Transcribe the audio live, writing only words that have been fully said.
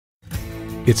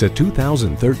It's a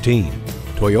 2013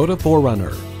 Toyota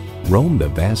 4Runner. Roam the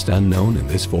vast unknown in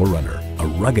this 4Runner, a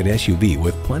rugged SUV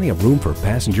with plenty of room for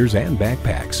passengers and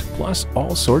backpacks, plus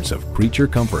all sorts of creature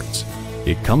comforts.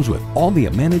 It comes with all the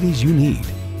amenities you need.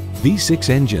 V6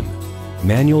 engine,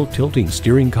 manual tilting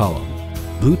steering column,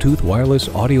 Bluetooth wireless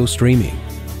audio streaming,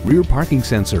 rear parking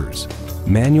sensors,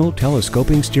 manual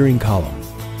telescoping steering column,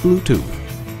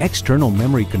 Bluetooth, external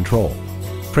memory control,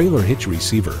 trailer hitch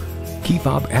receiver, key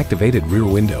fob activated rear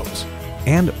windows,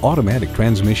 and automatic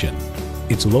transmission.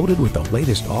 It's loaded with the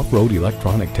latest off-road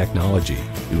electronic technology.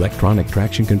 Electronic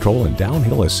traction control and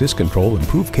downhill assist control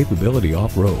improve capability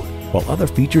off-road, while other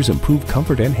features improve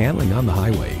comfort and handling on the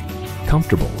highway.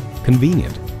 Comfortable,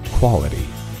 convenient, quality.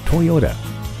 Toyota.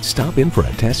 Stop in for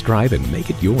a test drive and make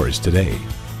it yours today.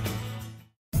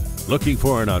 Looking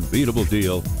for an unbeatable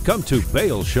deal? Come to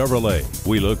Bale Chevrolet.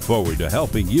 We look forward to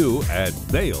helping you at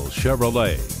Bale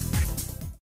Chevrolet.